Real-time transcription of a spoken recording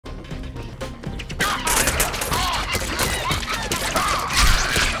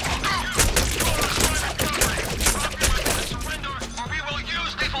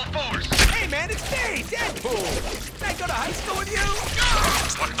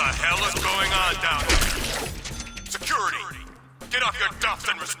hell is going on down here? Security, get off your duffs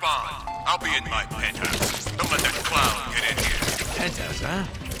and respond. I'll be in my penthouse. Don't let that clown get in here. Penthouse, huh?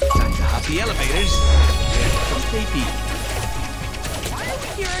 Time to hop the elevators. Where they be? Why are we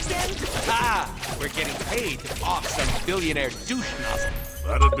here again? Ah, we're getting paid to off some billionaire douche nozzle.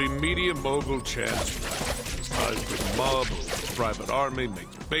 That'd be media mogul Chance. Ties with mob, private army,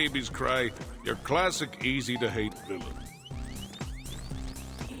 makes babies cry. Your classic easy-to-hate villain.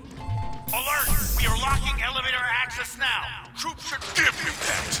 Alert! We are locking elevator access now. Troops should give me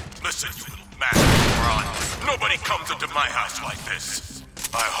that. Listen, you little master moron. Nobody comes into my house like this.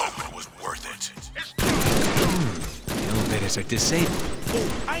 I hope it was worth it. The elevators are disabled. Oh,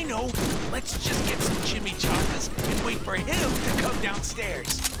 I know. Let's just get some chimichangas and wait for him to come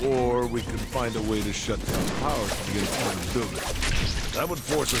downstairs. Or we can find a way to shut down power to the entire building. That would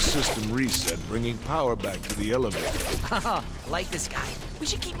force a system reset, bringing power back to the elevator. Haha, I like this guy. We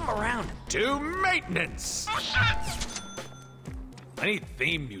should keep him around. To maintenance! I need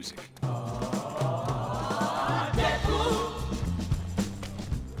theme music.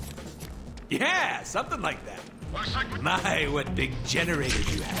 Yeah, something like that. My, what big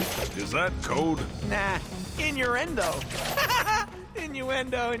generators you have. Is that code? Nah, innuendo.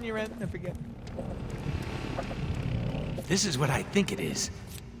 Innuendo, I forget. This is what I think it is.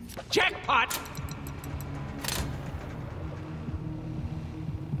 Jackpot!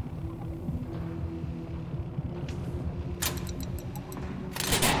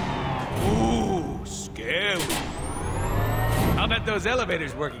 Ooh, scary. I'll bet those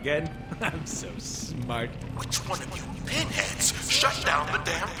elevators work again. I'm so smart. Which one of you pinheads shut down the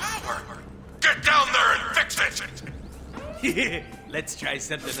damn power? Get down there and fix it! Let's try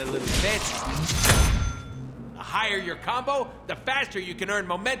something a little fancy. The higher your combo, the faster you can earn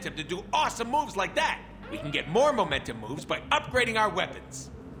momentum to do awesome moves like that. We can get more momentum moves by upgrading our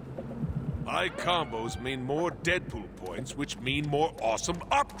weapons. High combos mean more Deadpool points, which mean more awesome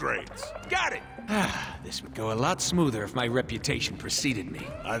upgrades. Got it! This would go a lot smoother if my reputation preceded me.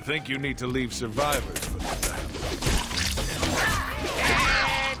 I think you need to leave survivors for the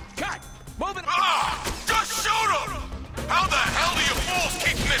And cut! Moving! Just shoot him! How the hell do you fools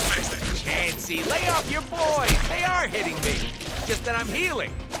keep missing? Chansey, lay off your boys! They are hitting me! Just that I'm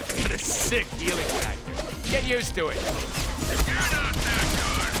healing. Got a sick healing factor. Get used to it. You're not that good.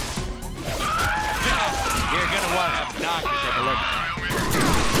 You're gonna want to have doctors take a look at that.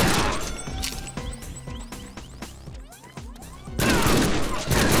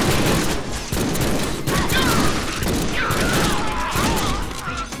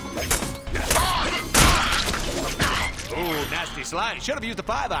 Ooh, nasty slide. Should have used the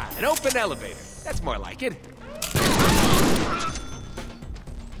 5-iron. An open elevator. That's more like it.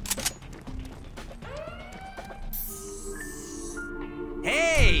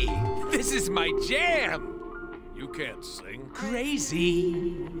 Hey! This is my jam! You can't sing.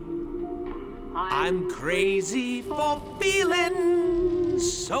 Crazy. I'm crazy for feeling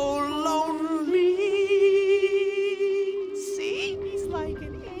so lonely. See? He's like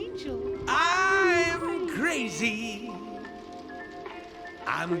an angel. I'm crazy.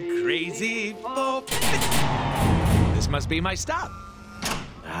 I'm crazy for... This must be my stop.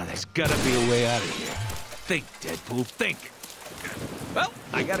 Ah, there's gotta be a way out of here. Think, Deadpool, think. Well,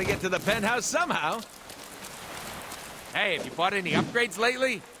 I gotta get to the penthouse somehow. Hey, have you bought any upgrades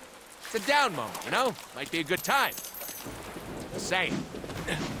lately? It's a down moment, you know? Might be a good time. Just saying.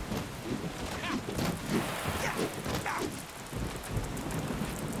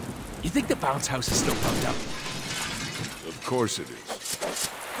 You think the bounce house is still pumped up? Of course it is.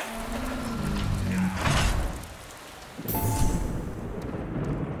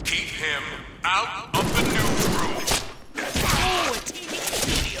 Keep him out of the newsroom. Oh, a TV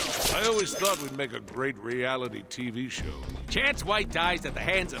studio. I always thought we'd make a great reality TV show. Chance White dies at the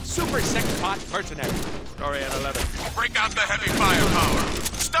hands of super sex pot personality. Story at 11. Break out the heavy firepower.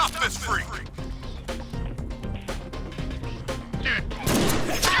 Stop this freak.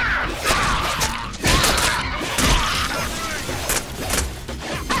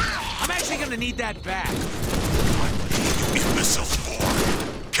 I'm actually gonna need that back. Imbecile for.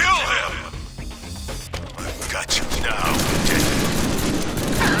 Kill him! I've got you now.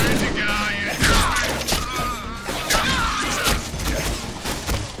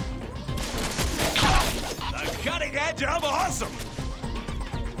 The cutting edge of awesome!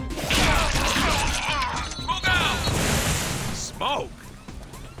 Move out! Smoke?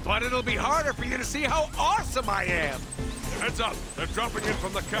 But it'll be harder for you to see how awesome I am! Heads up! They're dropping in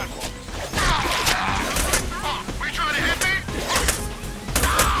from the catwalk. Were you trying to hit me?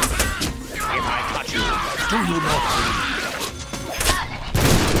 If I touch you, do you know?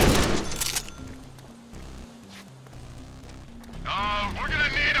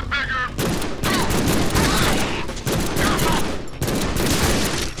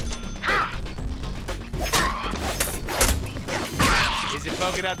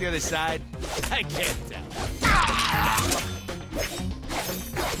 smoking out the other side? I can't tell.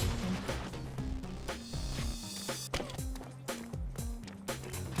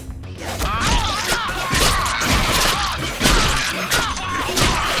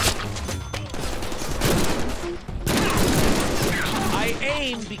 I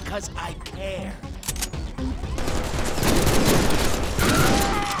aim because I care.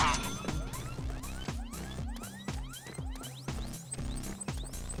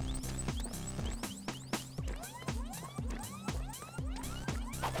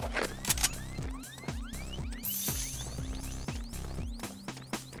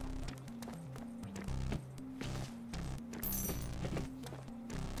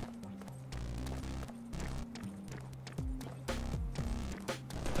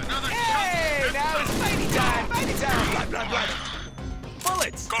 Hey, now it's fighting time! Fighting time! Blood, blood, blood!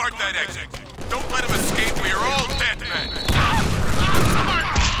 Bullets! Guard that exit. Don't let him escape. We are all dead men.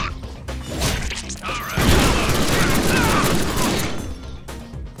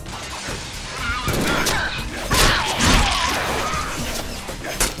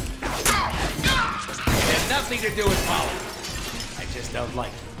 It has nothing to do with politics. I just don't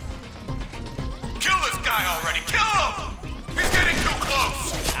like it. Kill this guy already. Kill him! He's getting too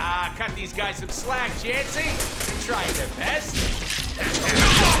close. Ah, cut these guys some slack, Chancy. They're trying their best.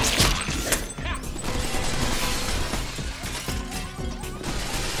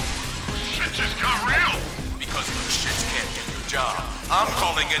 Shit just got real. Because you shits can't get your job, I'm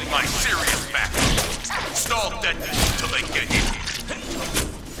calling in my serious backup. Install detonators until they get in here.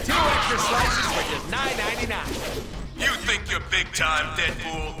 2 extra slices for just $9.99. You think you're big time,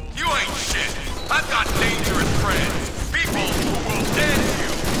 Deadpool? You ain't shit. I've got dangerous friends. People who will end you.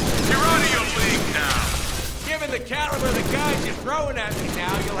 You're out of your league now. Given the caliber of the guys you're throwing at me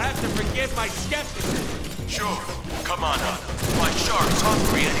now, you'll have to forgive my skepticism. Sure. Come on up. My shark's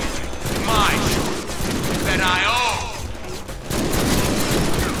hungry anyway. My shark. That I own.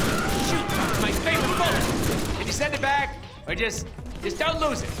 Shoot, my favorite bullet. Can you send it back? Or just don't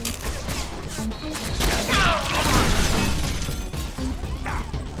lose it.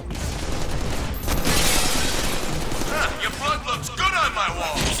 Your blood looks good on my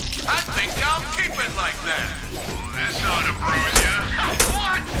walls. I think I'll keep it like that. This ought to bruise you.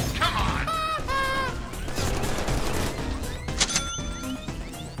 What? Come on.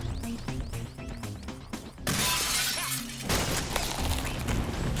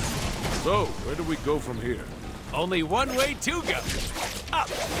 So, where do we go from here? Only one way to go. Up.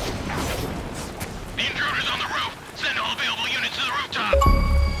 The intruder's on the roof. Send all available units to the rooftop.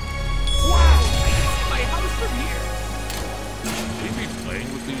 Wow, I can see my house from here. Should we be playing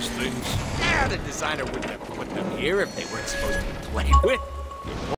with these things? Yeah, the designer wouldn't have put them here if they weren't supposed to be played with.